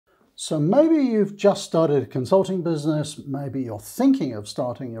So maybe you've just started a consulting business, maybe you're thinking of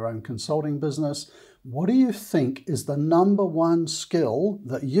starting your own consulting business. What do you think is the number one skill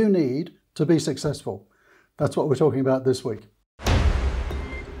that you need to be successful? That's what we're talking about this week.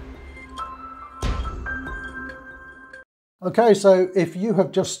 Okay, so if you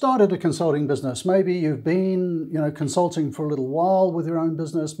have just started a consulting business, maybe you've been, consulting for a little while with your own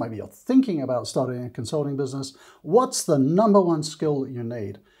business, maybe you're thinking about starting a consulting business, what's the number one skill that you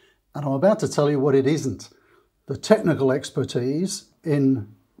need? And I'm about to tell you what it isn't. The technical expertise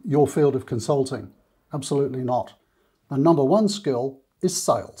in your field of consulting. Absolutely not. The number one skill is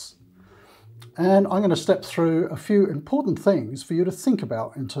sales. And I'm going to step through a few important things for you to think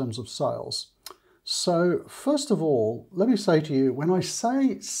about in terms of sales. So first of all, let me say to you, when I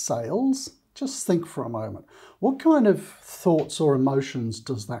say sales, just think for a moment. What kind of thoughts or emotions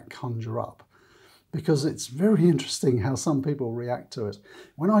does that conjure up? Because it's very interesting how some people react to it.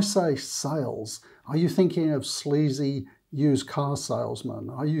 When I say sales, are you thinking of sleazy used car salesmen?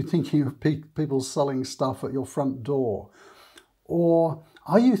 Are you thinking of people selling stuff at your front door? Or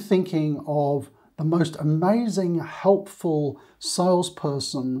are you thinking of the most amazing, helpful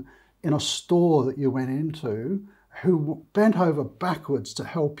salesperson in a store that you went into who bent over backwards to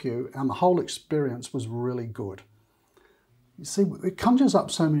help you and the whole experience was really good? You see, it conjures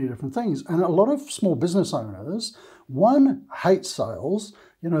up so many different things. And a lot of small business owners, one, hate sales.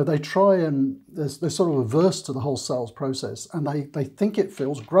 They try and they're sort of averse to the whole sales process and they think it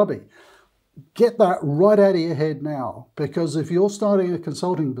feels grubby. Get that right out of your head now, because if you're starting a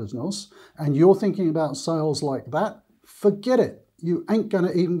consulting business and you're thinking about sales like that, forget it. You ain't going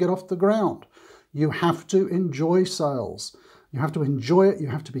to even get off the ground. You have to enjoy sales. You have to enjoy it. You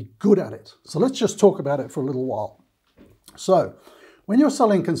have to be good at it. So let's just talk about it for a little while. So when you're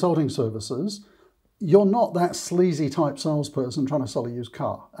selling consulting services, you're not that sleazy type salesperson trying to sell a used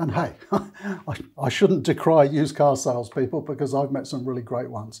car. And hey, I shouldn't decry used car salespeople because I've met some really great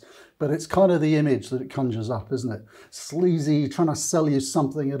ones. But it's kind of the image that it conjures up, isn't it? Sleazy, trying to sell you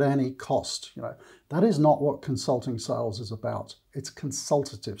something at any cost. That is not what consulting sales is about. It's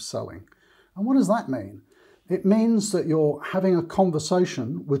consultative selling. And what does that mean? It means that you're having a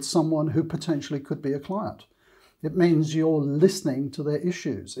conversation with someone who potentially could be a client. It means you're listening to their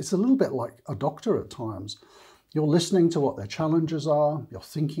issues. It's a little bit like a doctor at times. You're listening to what their challenges are. You're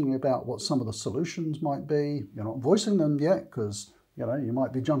thinking about what some of the solutions might be. You're not voicing them yet because, you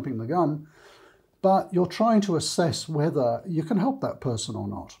might be jumping the gun. But you're trying to assess whether you can help that person or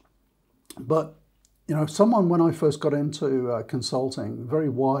not. But, someone, when I first got into consulting, a very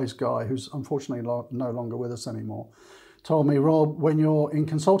wise guy who's unfortunately no longer with us anymore, told me, Rob, when you're in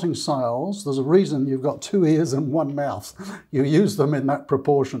consulting sales, there's a reason you've got 2 ears and 1 mouth. You use them in that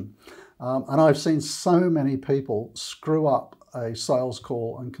proportion. And I've seen so many people screw up a sales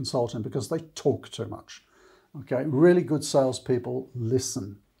call and consulting because they talk too much. Okay, really good salespeople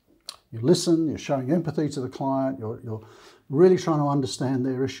listen. You listen, you're showing empathy to the client, you're really trying to understand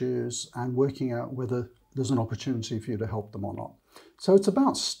their issues and working out whether there's an opportunity for you to help them or not. So it's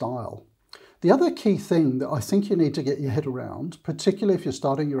about style. The other key thing that I think you need to get your head around, particularly if you're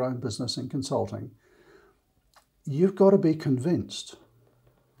starting your own business in consulting, you've got to be convinced.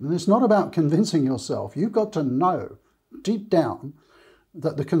 And it's not about convincing yourself. You've got to know deep down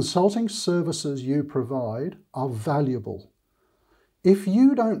that the consulting services you provide are valuable. If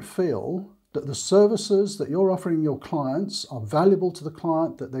you don't feel that the services that you're offering your clients are valuable to the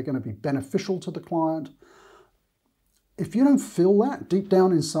client, that they're going to be beneficial to the client, if you don't feel that deep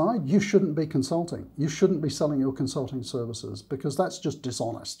down inside, you shouldn't be consulting. You shouldn't be selling your consulting services because that's just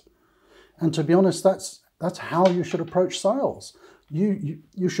dishonest. And to be honest, that's how you should approach sales.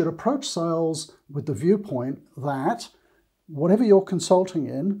 You should approach sales with the viewpoint that whatever you're consulting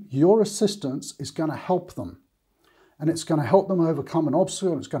in, your assistance is going to help them. And it's going to help them overcome an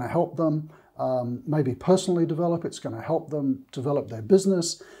obstacle. It's going to help them maybe personally develop. It's going to help them develop their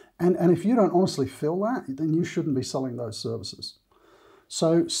business. And if you don't honestly feel that, then you shouldn't be selling those services.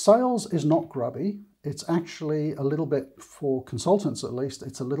 So sales is not grubby. It's actually a little bit, for consultants at least,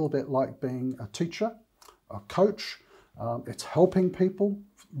 it's a little bit like being a teacher, a coach. It's helping people,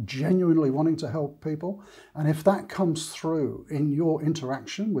 genuinely wanting to help people. And if that comes through in your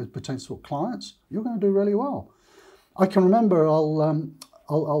interaction with potential clients, you're going to do really well. I can remember, I'll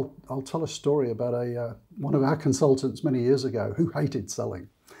tell a story about one of our consultants many years ago who hated selling.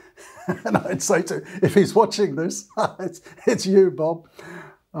 And I'd say to him, if he's watching this, it's you, Bob.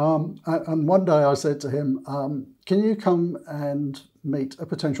 And one day I said to him, can you come and meet a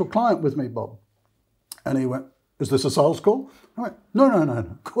potential client with me, Bob? And he went, is this a sales call? I went, no,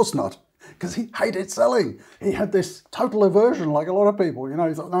 of course not. because he hated selling. He had this total aversion, like a lot of people. You know,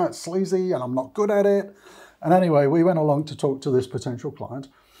 he thought, no, it's sleazy and I'm not good at it. And anyway, we went along to talk to this potential client.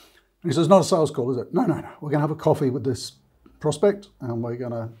 And he says, not a sales call, is it? No, no, no. We're going to have a coffee with this prospect and we're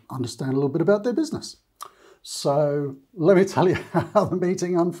going to understand a little bit about their business. So let me tell you how the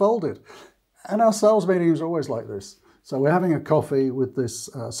meeting unfolded. And our sales meetings are always like this. So we're having a coffee with this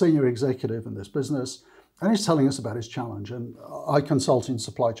senior executive in this business, and he's telling us about his challenge. And I consult in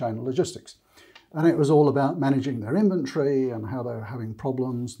supply chain and logistics. And it was all about managing their inventory and how they were having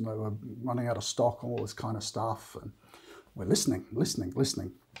problems and they were running out of stock and all this kind of stuff. And we're listening.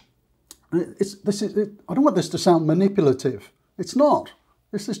 I don't want this to sound manipulative. It's not.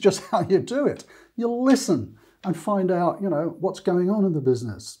 This is just how you do it. You listen and find out, you know, what's going on in the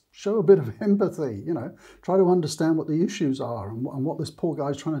business. Show a bit of empathy, you know, try to understand what the issues are and what this poor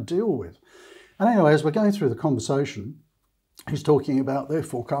guy's trying to deal with. And anyway, as we're going through the conversation, he's talking about their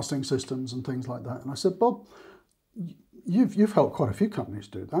forecasting systems and things like that. And I said, Bob, you've helped quite a few companies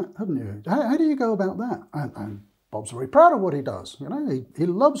do that, haven't you? How do you go about that? And Bob's very proud of what he does. You know, he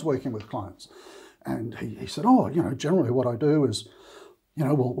loves working with clients. And he said, oh, you know, generally what I do is, you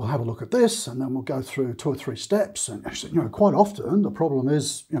know, we'll have a look at this and then we'll go through 2 or 3 steps. And I said, you know, quite often the problem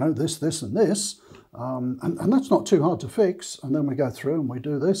is, you know, this, and this. And that's not too hard to fix. And then we go through and we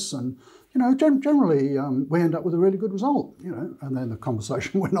do this. And, you know, generally we end up with a really good result, you know. And then the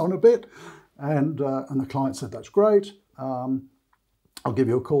conversation went on a bit. And the client said, that's great. I'll give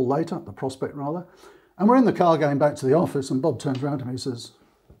you a call later, the prospect rather. And we're in the car going back to the office and Bob turns around to me and says,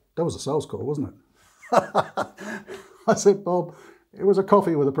 that was a sales call, wasn't it? I said, Bob, it was a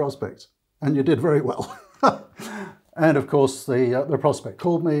coffee with a prospect and you did very well. And of course, the prospect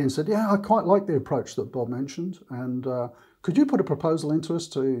called me and said, yeah, I quite like the approach that Bob mentioned. And could you put a proposal into us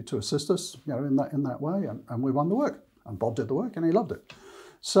to assist us, you know, in that way? And we won the work. And Bob did the work and he loved it.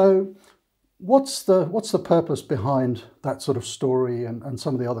 So what's the purpose behind that sort of story and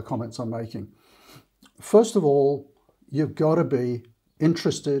some of the other comments I'm making? First of all, you've got to be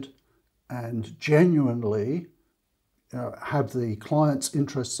interested and genuinely have the client's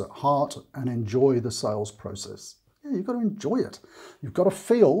interests at heart and enjoy the sales process. Yeah, you've got to enjoy it. You've got to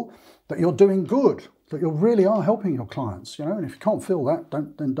feel that you're doing good, that you really are helping your clients, you know, and if you can't feel that,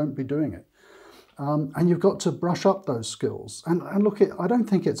 then don't be doing it. And you've got to brush up those skills. And look, I don't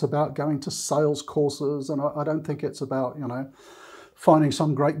think it's about going to sales courses, and I don't think it's about, you know, finding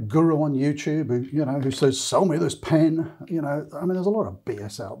some great guru on YouTube who says, sell me this pen. You know, I mean, there's a lot of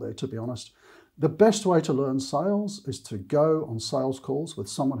BS out there, to be honest. The best way to learn sales is to go on sales calls with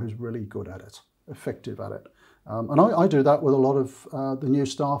someone who's really good at it, effective at it. And I do that with a lot of the new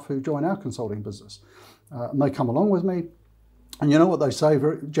staff who join our consulting business. And they come along with me. And you know what they say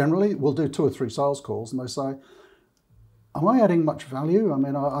generally? We'll do 2 or 3 sales calls and they say, am I adding much value? I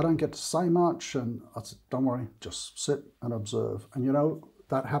mean, I don't get to say much. And I said, don't worry, just sit and observe. And you know,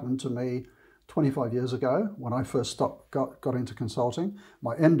 that happened to me 25 years ago when I first got into consulting.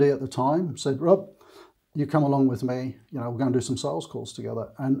 My MD at the time said, Rob, you come along with me, you know, we're going to do some sales calls together.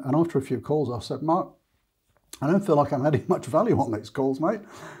 And after a few calls, I said, Mark, I don't feel like I'm adding much value on these calls, mate.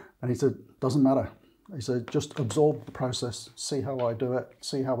 And he said, doesn't matter. He said, just absorb the process, see how I do it,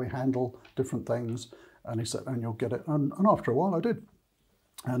 see how we handle different things. And he said, and you'll get it. And after a while I did.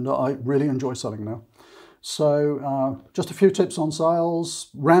 And I really enjoy selling now. So just a few tips on sales,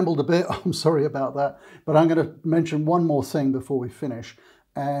 rambled a bit, I'm sorry about that. But I'm going to mention one more thing before we finish.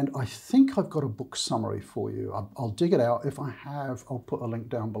 And I think I've got a book summary for you. I'll dig it out. If I have, I'll put a link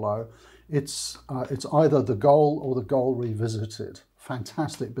down below. It's either The Goal or The Goal Revisited.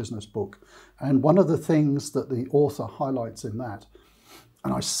 Fantastic business book. And one of the things that the author highlights in that,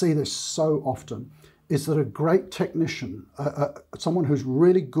 and I see this so often, is that a great technician, someone who's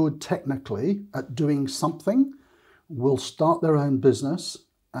really good technically at doing something, will start their own business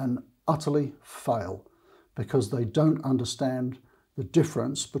and utterly fail because they don't understand the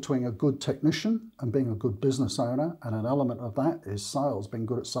difference between a good technician and being a good business owner, and an element of that is sales, being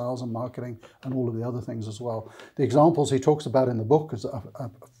good at sales and marketing and all of the other things as well. The examples he talks about in the book is a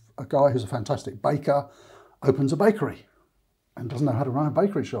guy who's a fantastic baker, opens a bakery and doesn't know how to run a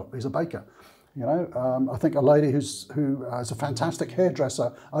bakery shop. He's a baker. You know, I think a lady who is a fantastic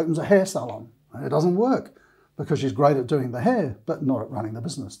hairdresser opens a hair salon. It doesn't work because she's great at doing the hair, but not at running the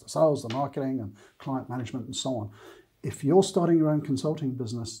business, the sales, the marketing and client management and so on. If you're starting your own consulting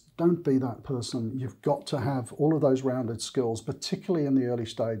business, don't be that person. You've got to have all of those rounded skills, particularly in the early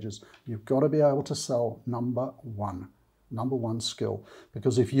stages. You've got to be able to sell number one skill,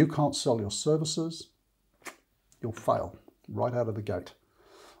 because if you can't sell your services, you'll fail right out of the gate.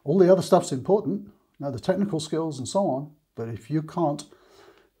 All the other stuff's important, you know, the technical skills and so on, but if you can't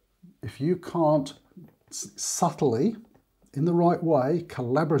if you can't subtly, in the right way,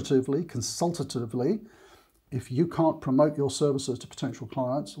 collaboratively, consultatively, if you can't promote your services to potential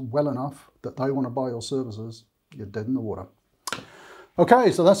clients well enough that they want to buy your services, you're dead in the water.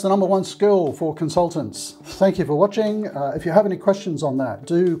 Okay, so that's the #1 skill for consultants. Thank you for watching. If you have any questions on that,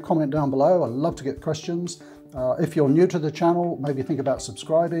 do comment down below. I love to get questions. If you're new to the channel, maybe think about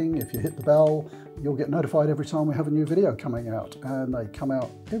subscribing. If you hit the bell, you'll get notified every time we have a new video coming out, and they come out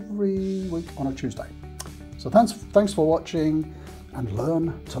every week on a Tuesday. So thanks for watching, and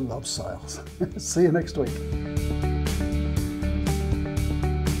learn to love sales. See you next week.